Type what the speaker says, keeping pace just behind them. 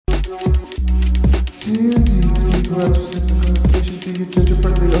indeed to speak righteousness and convocation to you, judge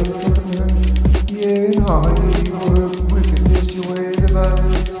uprightly on the son of man. Yea, and hardly you work wickedness, you weigh the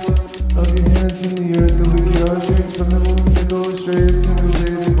violence of your hands in the earth. The wicked are shaken from the womb, they go astray as soon as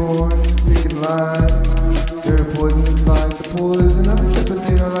they be born. Speaking lies, very poisonous like the poison of a serpent.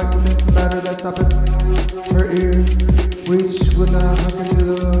 They are like the matter that stoppeth her ear, which will not hearken to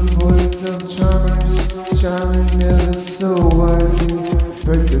the voice of charmers. Charming never so wisely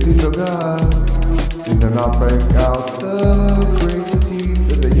break the teeth of God. Did they not break out the great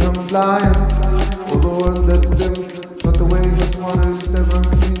teeth of the young lions? O Lord, let them